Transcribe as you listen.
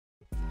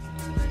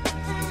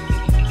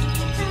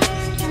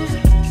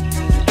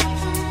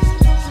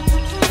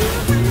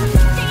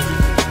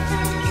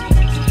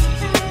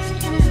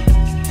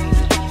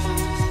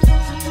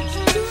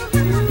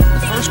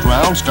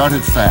round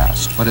started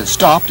fast, but it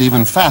stopped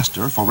even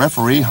faster for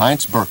referee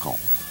Heinz Berkel.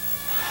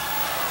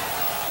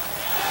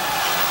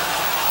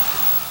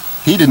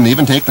 He didn't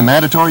even take the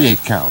mandatory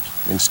 8 count.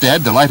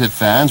 Instead, delighted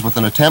fans with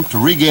an attempt to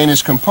regain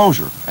his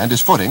composure and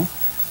his footing,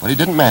 but he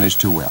didn't manage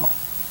too well.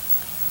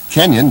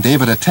 Kenyan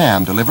David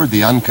Atam delivered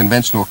the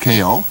unconventional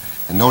KO,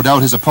 and no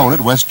doubt his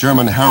opponent, West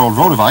German Harold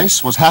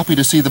Rodewijs, was happy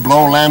to see the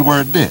blow land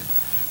where it did.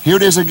 Here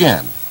it is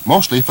again,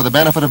 mostly for the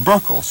benefit of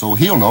Berkel, so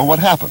he'll know what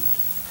happened.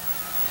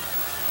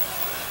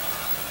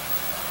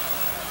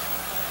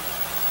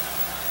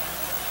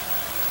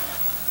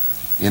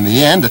 In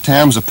the end,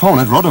 Atam's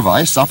opponent,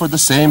 Rodewijs, suffered the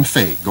same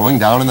fate, going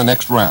down in the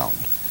next round.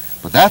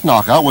 But that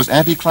knockout was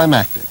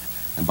anticlimactic,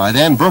 and by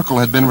then Berkel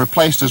had been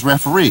replaced as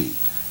referee,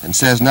 and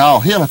says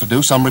now he'll have to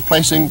do some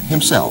replacing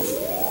himself.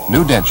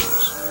 New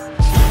dentures.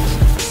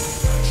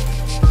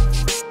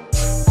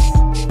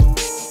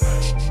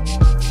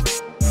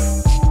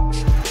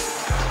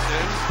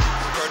 Then,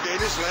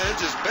 Cardenas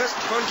lands his best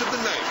punch of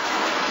the night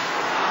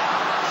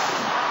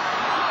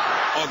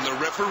on the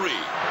referee.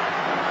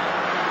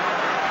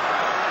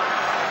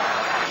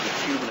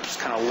 The Cuban just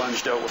kind of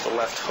lunged out with the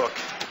left hook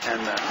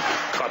and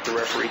caught the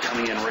referee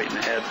coming in right in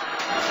the head.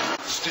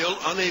 Still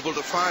unable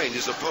to find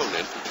his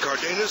opponent,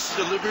 Cardenas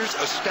delivers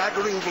a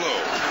staggering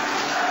blow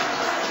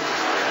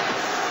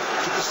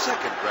to the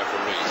second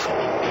referee.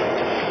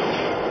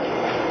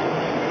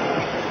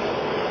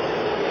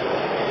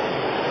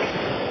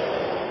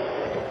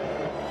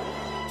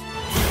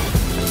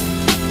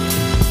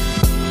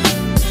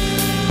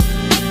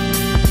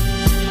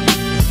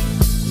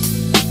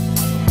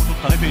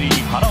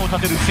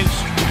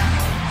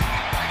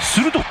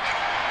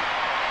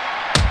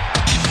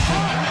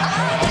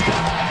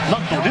な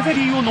んとレフェ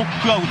リーをノ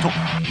ックアウト。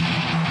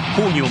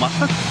抗議を全く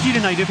聞き入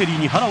れないレフェリー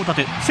に腹を立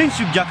て選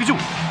手逆上。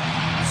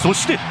そ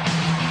して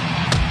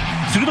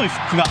鋭いフ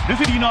ックがレ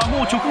フェリーの顎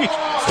を直撃。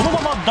そのま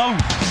まダウン。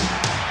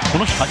こ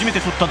の日初めて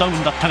取ったダウ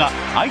ンだったが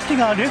相手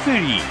がレフェ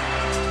リー。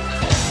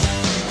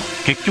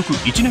結局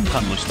1年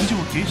間の出場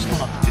停止と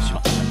なってしま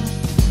った。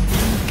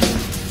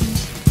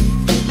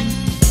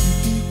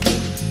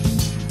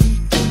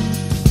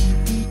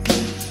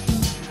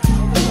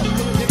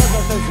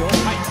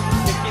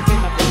接近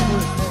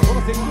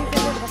戦で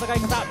の戦い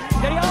方、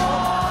左、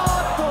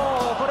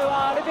これ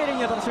はレフェリー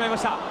に当たってしまいま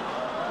した。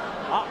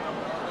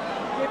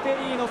レフェ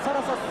リーのサ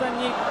ラサスさん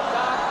に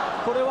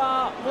これ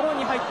はもろ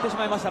に入ってし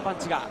まいました。パン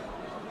チが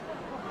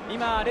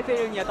今レフェ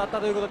リーに当たった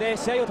ということで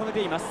試合を止め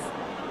ています。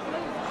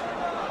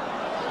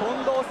近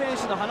藤選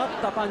手の放っ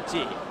たパン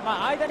チ、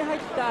間に入っ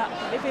た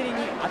レフェリー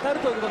に当たる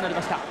ということになり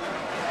ました。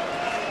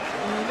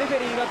レフェ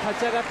リーが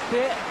立ち上がっ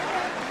て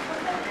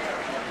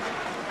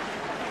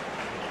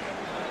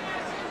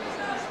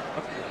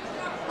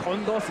近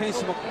藤選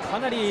手もか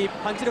なり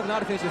パンチ力のあ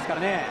る選手ですか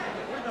らね。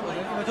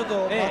今ちょっ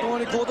とまとも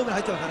にコート目に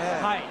入っちゃいました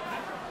ね。はい。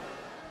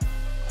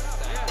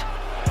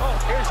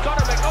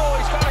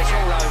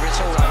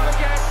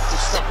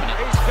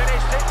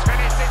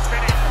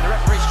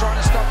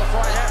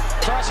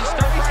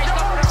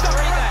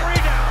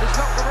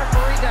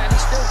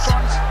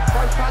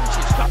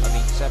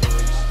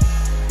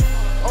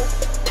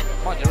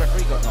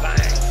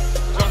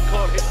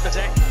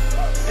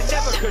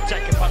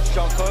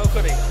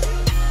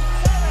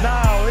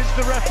Now, is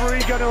the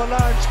referee going to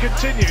allow him to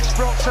continue?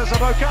 Sprott says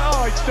I'm okay.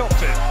 Oh, he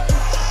stopped it.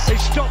 He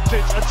stopped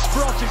it, and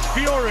Sprott is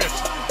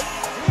furious.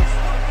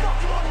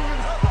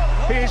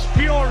 He is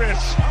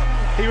furious.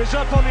 He was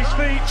up on his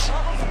feet.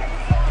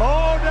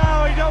 Oh,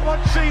 no, you don't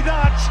want to see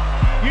that.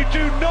 You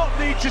do not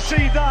need to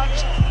see that,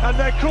 and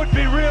there could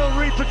be real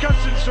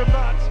repercussions from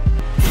that.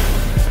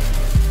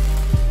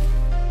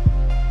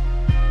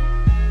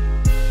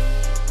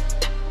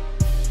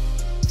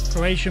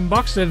 Croatian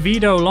boxer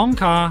Vido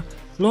Lončar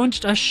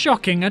launched a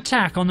shocking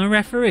attack on the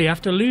referee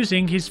after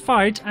losing his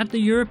fight at the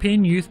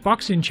European Youth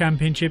Boxing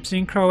Championships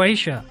in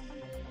Croatia.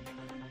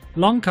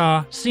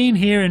 Lončar, seen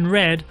here in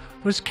red,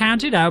 was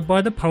counted out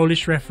by the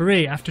Polish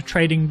referee after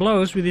trading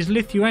blows with his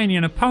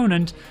Lithuanian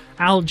opponent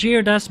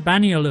Algirdas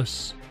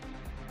Baniolus.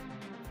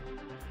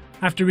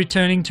 After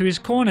returning to his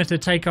corner to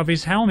take off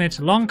his helmet,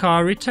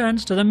 Lončar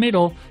returns to the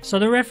middle so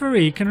the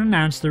referee can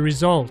announce the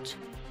result.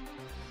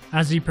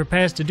 As he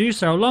prepares to do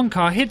so,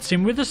 Lončar hits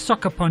him with a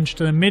soccer punch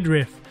to the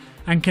midriff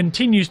and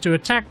continues to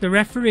attack the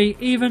referee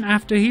even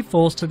after he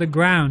falls to the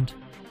ground.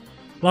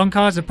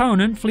 Lončar's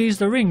opponent flees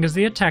the ring as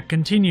the attack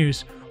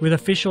continues, with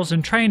officials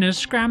and trainers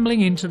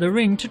scrambling into the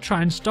ring to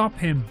try and stop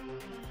him.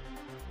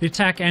 The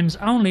attack ends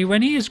only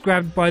when he is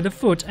grabbed by the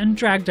foot and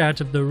dragged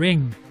out of the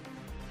ring.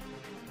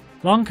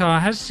 Lončar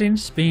has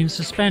since been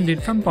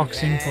suspended from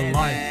boxing for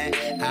life.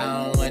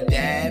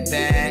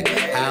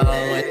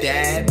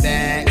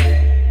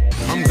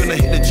 I'm gonna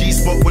hit the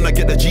G-spot when I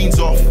get the jeans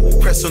off.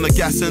 Press on the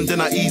gas and then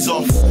I ease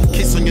off.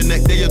 Kiss on your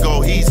neck, there you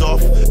go, ease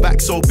off.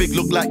 Back so big,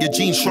 look like your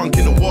jeans shrunk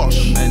in the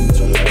wash.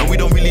 And we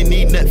don't really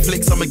need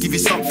Netflix, I'ma give you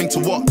something to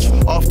watch.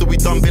 After we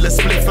done, Bill a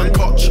spliff and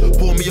Koch.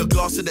 Pour me a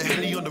glass of the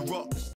Henny on the rocks.